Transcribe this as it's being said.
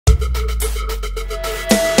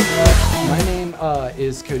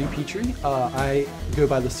is Cody Petrie. I go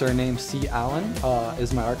by the surname C. Allen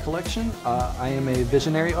is my art collection. I am a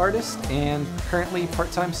visionary artist and currently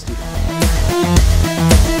part-time student.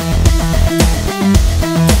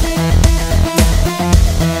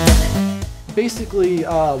 Basically,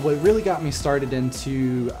 what really got me started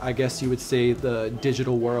into, I guess you would say, the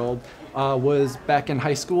digital world was back in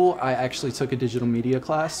high school. I actually took a digital media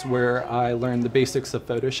class where I learned the basics of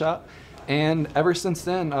Photoshop. And ever since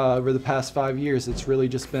then, over the past 5 years, it's really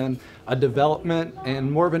just been a development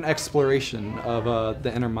and more of an exploration of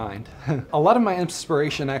the inner mind. A lot of my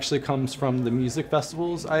inspiration actually comes from the music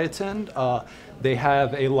festivals I attend. They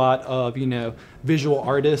have a lot of, visual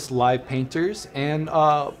artists, live painters, and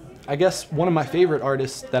I guess one of my favorite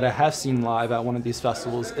artists that I have seen live at one of these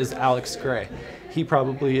festivals is Alex Grey. He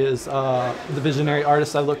probably is the visionary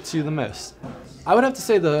artist I look to the most. I would have to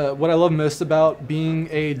say what I love most about being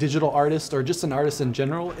a digital artist, or just an artist in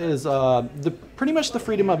general, is pretty much the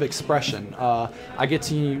freedom of expression. I get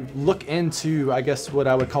to look into, I guess, what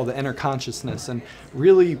I would call the inner consciousness and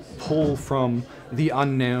really pull from the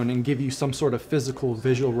unknown and give you some sort of physical,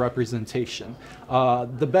 visual representation.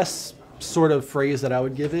 The best sort of phrase that I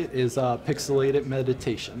would give it is pixelated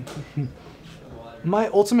meditation. My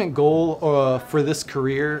ultimate goal for this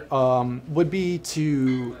career would be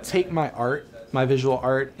to take my art, my visual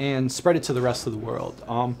art, and spread it to the rest of the world.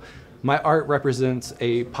 My art represents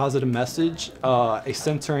a positive message, a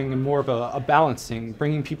centering and more of a balancing,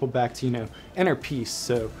 bringing people back to, inner peace.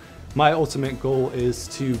 So my ultimate goal is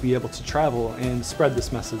to be able to travel and spread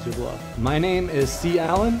this message of love. My name is C.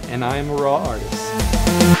 Allen, and I am a raw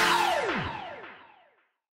artist.